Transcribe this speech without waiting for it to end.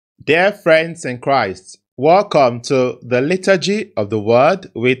Dear friends in Christ, welcome to the Liturgy of the Word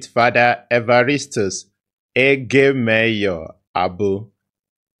with Father Evaristus, Eghiemeiyo, Abu.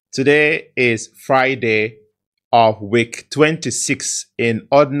 Today is Friday of week 26 in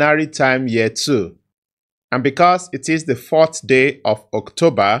Ordinary Time Year 2. And because it is the 4th day of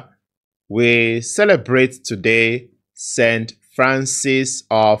October, we celebrate today Saint Francis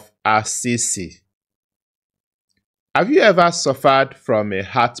of Assisi. Have you ever suffered from a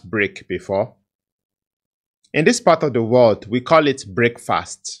heartbreak before? In this part of the world, we call it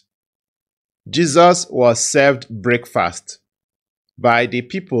breakfast. Jesus was served breakfast by the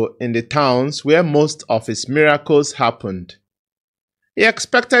people in the towns where most of his miracles happened. He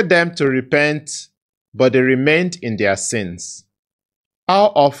expected them to repent, but they remained in their sins. How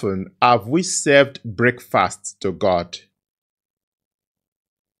often have we served breakfast to God?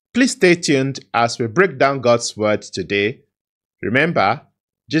 Please stay tuned as we break down God's word today. Remember,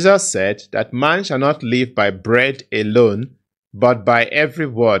 Jesus said that man shall not live by bread alone, but by every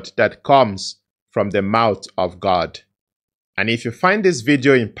word that comes from the mouth of God. And if you find this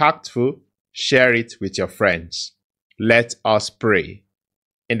video impactful, share it with your friends. Let us pray.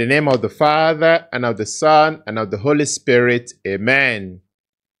 In the name of the Father, and of the Son, and of the Holy Spirit, Amen.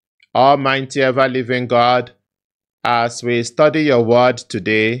 Almighty ever-living God, as we study your word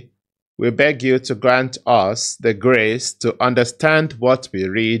today, we beg you to grant us the grace to understand what we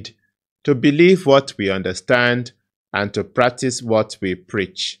read, to believe what we understand, and to practice what we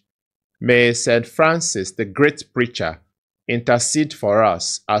preach. May St. Francis, the great preacher, intercede for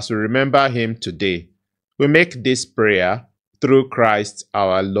us as we remember him today. We make this prayer through Christ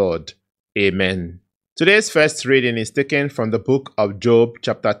our Lord. Amen. Today's first reading is taken from the book of Job,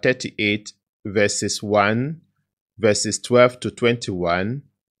 chapter 38, verses 1, verses 12 to 21,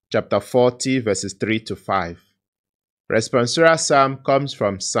 chapter 40, verses 3 to 5. Responsorial psalm comes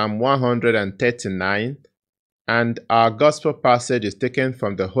from Psalm 139, and our gospel passage is taken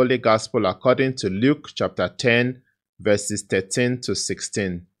from the Holy Gospel according to Luke, chapter 10, verses 13 to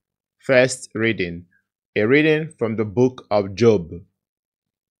 16. First reading, a reading from the book of Job.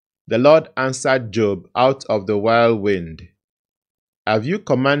 The Lord answered Job out of the whirlwind. Have you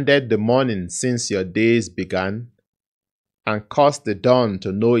commanded the morning since your days began, and caused the dawn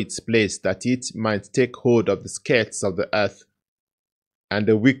to know its place, that it might take hold of the skirts of the earth, and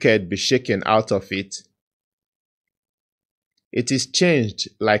the wicked be shaken out of it? It is changed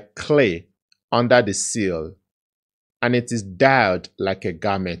like clay under the seal, and it is dyed like a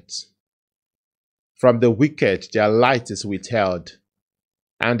garment. From the wicked their light is withheld,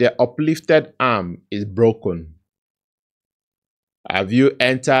 and their uplifted arm is broken. Have you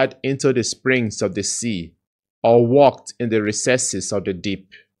entered into the springs of the sea, or walked in the recesses of the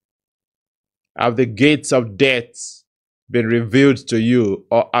deep? Have the gates of death been revealed to you,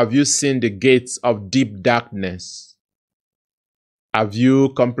 or have you seen the gates of deep darkness? Have you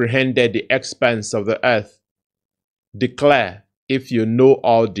comprehended the expanse of the earth? Declare if you know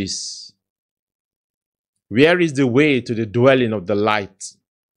all this. Where is the way to the dwelling of the light?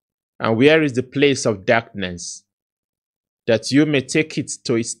 And where is the place of darkness? That you may take it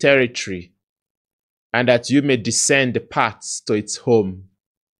to its territory, and that you may descend the paths to its home.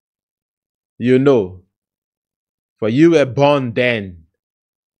 You know, for you were born then,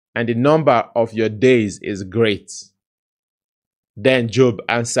 and the number of your days is great. Then Job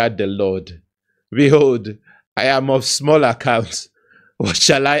answered the Lord, Behold, I am of small account. What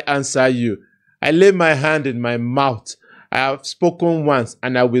shall I answer you? I lay my hand in my mouth. I have spoken once,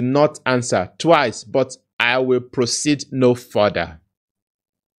 and I will not answer twice, but I will proceed no further.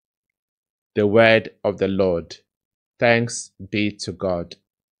 The word of the Lord. Thanks be to God.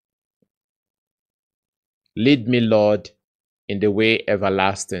 Lead me, Lord, in the way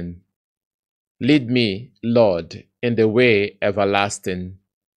everlasting. Lead me, Lord, in the way everlasting.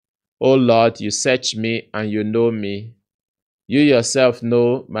 O Lord, you search me and you know me. You yourself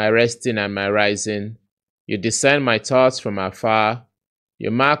know my resting and my rising. You discern my thoughts from afar.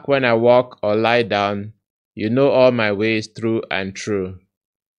 You mark when I walk or lie down. You know all my ways through and through.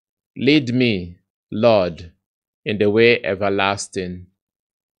 Lead me, Lord, in the way everlasting.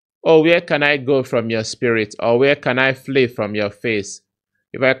 Oh, where can I go from your spirit, or where can I flee from your face?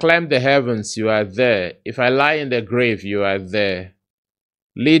 If I climb the heavens, you are there. If I lie in the grave, you are there.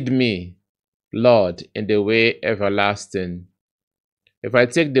 Lead me, Lord, in the way everlasting. If I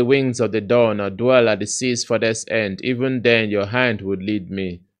take the wings of the dawn, or dwell at the sea's farthest end, even then your hand would lead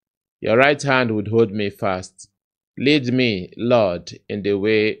me. Your right hand would hold me fast. Lead me, Lord, in the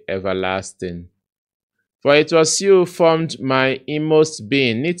way everlasting. For it was you who formed my inmost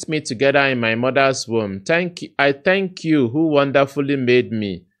being, knit me together in my mother's womb. I thank you who wonderfully made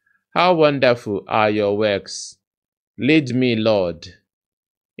me. How wonderful are your works! Lead me, Lord,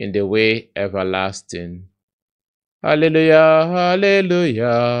 in the way everlasting. Hallelujah,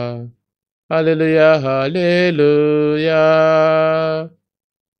 hallelujah, hallelujah, hallelujah.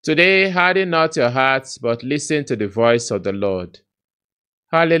 Today, harden not your hearts, but listen to the voice of the Lord.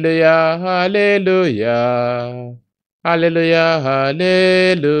 Hallelujah, hallelujah, hallelujah,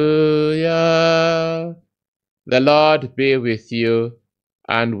 hallelujah. The Lord be with you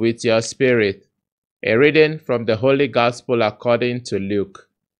and with your spirit. A reading from the Holy Gospel according to Luke.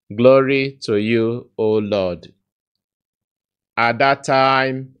 Glory to you, O Lord. At that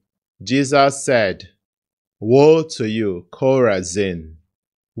time, Jesus said, Woe to you, Chorazin!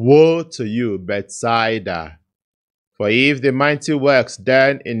 Woe to you, Bethsaida! For if the mighty works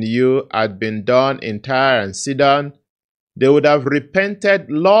done in you had been done in Tyre and Sidon, they would have repented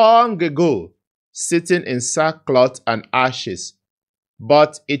long ago, sitting in sackcloth and ashes.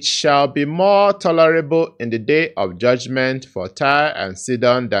 But it shall be more tolerable in the day of judgment for Tyre and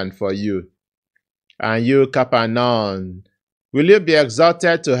Sidon than for you. And you, Capernaum, will you be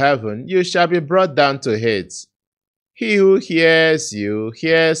exalted to heaven? You shall be brought down to Hades. He who hears you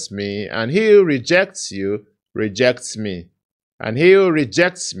hears me, and he who rejects you rejects me, and he who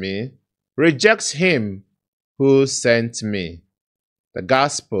rejects me rejects him who sent me. The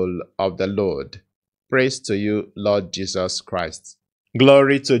Gospel of the Lord. Praise to you, Lord Jesus Christ.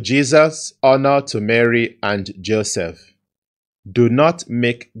 Glory to Jesus, honor to Mary and Joseph. Do not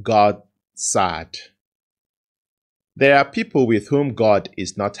make God sad. There are people with whom God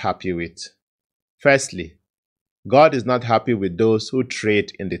is not happy with. Firstly, God is not happy with those who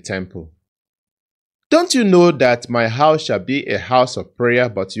trade in the temple. Don't you know that my house shall be a house of prayer,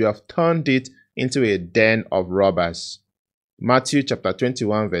 but you have turned it into a den of robbers? Matthew chapter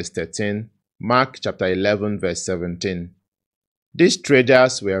 21 verse 13, Mark chapter 11 verse 17. These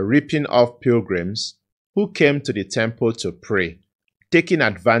traders were ripping off pilgrims who came to the temple to pray, taking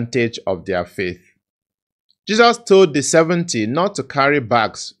advantage of their faith. Jesus told the 70 not to carry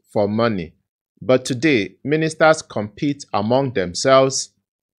bags for money, but today ministers compete among themselves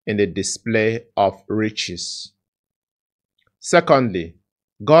in the display of riches. Secondly,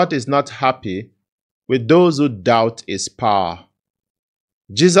 God is not happy with those who doubt His power.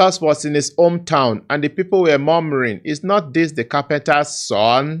 Jesus was in His hometown and the people were murmuring, "Is not this the carpenter's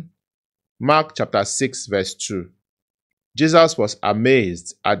son?" Mark chapter 6 verse 2. Jesus was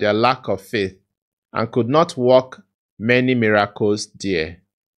amazed at their lack of faith and could not work many miracles there.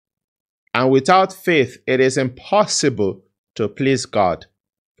 And without faith, it is impossible to please God.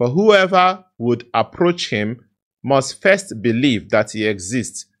 For whoever would approach Him must first believe that He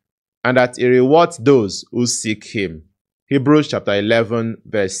exists and that He rewards those who seek Him. Hebrews chapter 11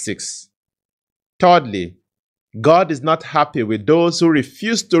 verse 6. Thirdly, God is not happy with those who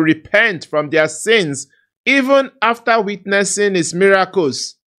refuse to repent from their sins even after witnessing His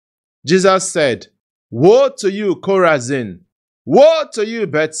miracles. Jesus said, "Woe to you, Chorazin! Woe to you,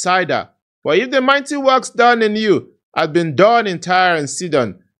 Bethsaida! For if the mighty works done in you had been done in Tyre and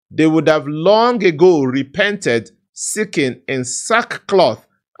Sidon, they would have long ago repented, seeking in sackcloth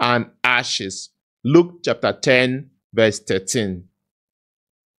and ashes." Luke chapter 10, verse 13.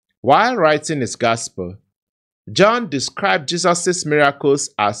 While writing his gospel, John described Jesus' miracles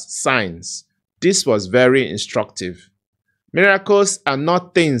as signs. This was very instructive. Miracles are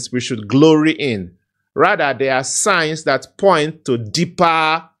not things we should glory in. Rather, they are signs that point to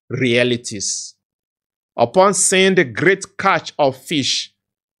deeper realities. Upon seeing the great catch of fish,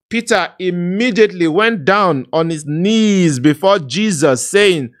 Peter immediately went down on his knees before Jesus,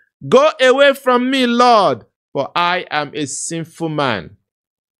 saying, "Go away from me, Lord, for I am a sinful man."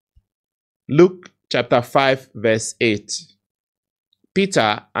 Luke chapter 5 verse 8.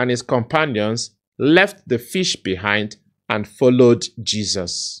 Peter and his companions left the fish behind and followed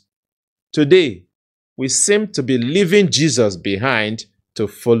Jesus. Today, we seem to be leaving Jesus behind to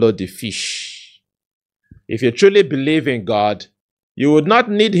follow the fish. If you truly believe in God, you would not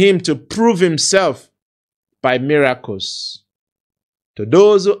need Him to prove Himself by miracles. To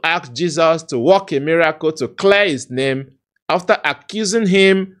those who asked Jesus to work a miracle to clear His name after accusing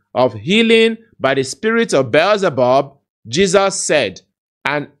Him of healing by the spirit of Beelzebub, Jesus said,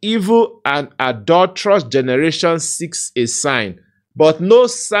 "An evil and adulterous generation seeks a sign, but no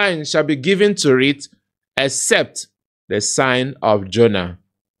sign shall be given to it except the sign of Jonah."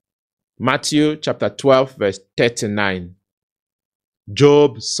 Matthew chapter 12 verse 39.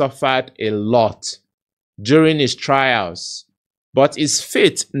 Job suffered a lot during his trials, but his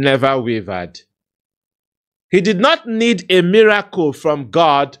faith never wavered. He did not need a miracle from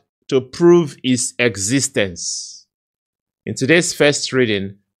God to prove His existence. In today's first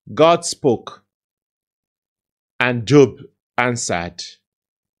reading, God spoke, and Job answered,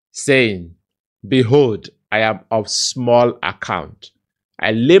 saying, Behold, I am of small account.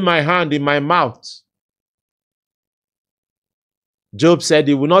 I lay my hand in my mouth. Job said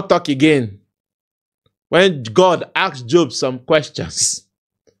he will not talk again. When God asked Job some questions,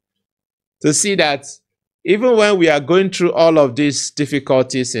 to see that even when we are going through all of these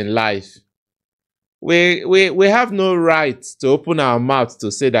difficulties in life, we have no right to open our mouth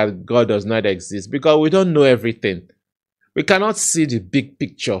to say that God does not exist, because we don't know everything. We cannot see the big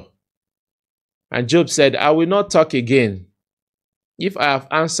picture. And Job said, I will not talk again. If I have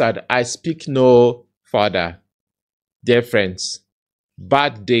answered, I speak no further. Dear friends,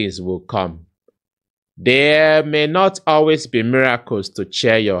 bad days will come. There may not always be miracles to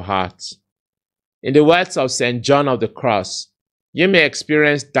cheer your heart. In the words of St. John of the Cross, you may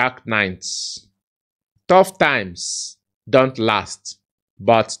experience dark nights. Tough times don't last,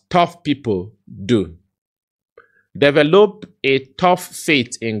 but tough people do. Develop a tough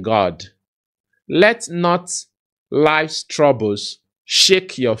faith in God. Let not life's troubles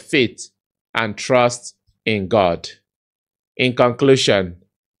shake your faith and trust in God. In conclusion,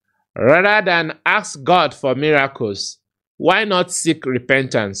 rather than ask God for miracles, why not seek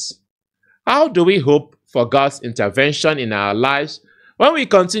repentance? How do we hope for God's intervention in our lives when we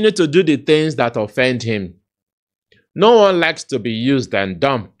continue to do the things that offend Him? No one likes to be used and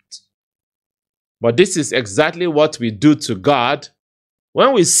dumped. But this is exactly what we do to God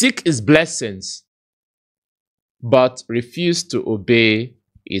when we seek His blessings, but refuse to obey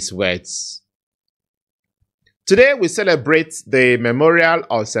His words. Today we celebrate the memorial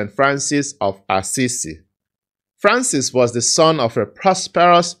of St. Francis of Assisi. Francis was the son of a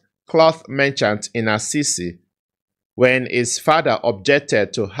prosperous cloth merchant in Assisi. When his father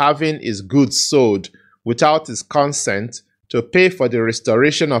objected to having his goods sold without his consent to pay for the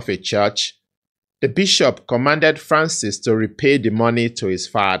restoration of a church, the bishop commanded Francis to repay the money to his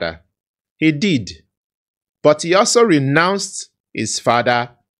father. He did, but he also renounced his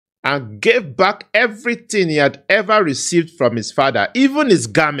father and gave back everything he had ever received from his father, even his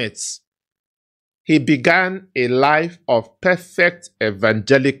garments. He began a life of perfect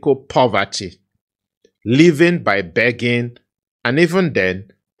evangelical poverty, living by begging, and even then,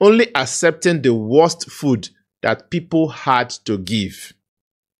 only accepting the worst food that people had to give.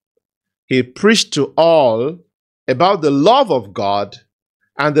 He preached to all about the love of God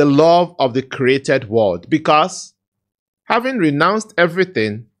and the love of the created world, because, having renounced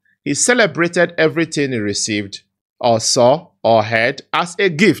everything, he celebrated everything he received, or saw, or heard as a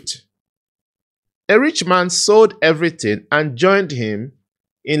gift. A rich man sold everything and joined him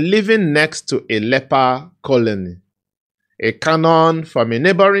in living next to a leper colony. A canon from a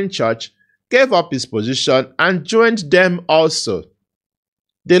neighboring church gave up his position and joined them also.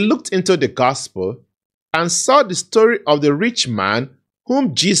 They looked into the gospel and saw the story of the rich man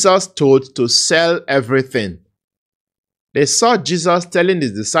whom Jesus told to sell everything. They saw Jesus telling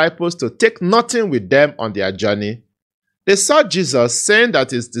his disciples to take nothing with them on their journey. They saw Jesus saying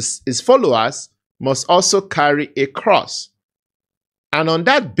that his followers must also carry a cross. And on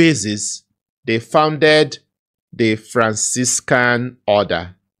that basis, they founded the Franciscan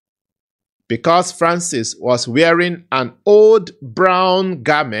order. Because Francis was wearing an old brown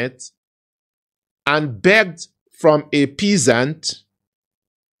garment and begged from a peasant,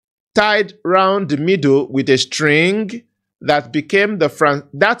 tied round the middle with a string, that became the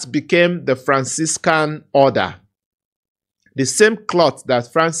Franciscan order. The same cloth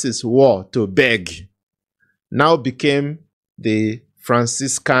that Francis wore to beg now became the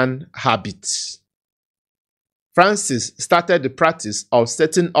Franciscan habit. Francis started the practice of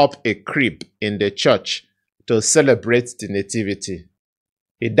setting up a crib in the church to celebrate the Nativity.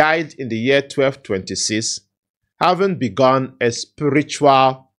 He died in the year 1226, having begun a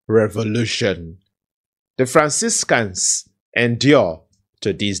spiritual revolution. The Franciscans endure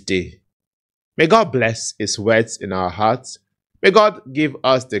to this day. May God bless His words in our hearts. May God give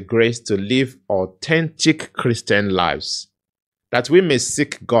us the grace to live authentic Christian lives, that we may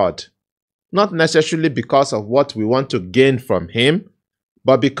seek God, not necessarily because of what we want to gain from Him,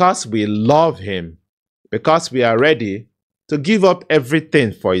 but because we love Him, because we are ready to give up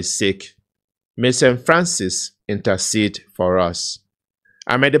everything for His sake. May St. Francis intercede for us.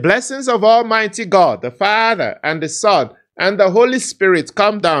 And may the blessings of Almighty God, the Father, and the Son, and the Holy Spirit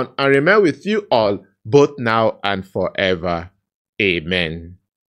come down and remain with you all, both now and forever. Amen.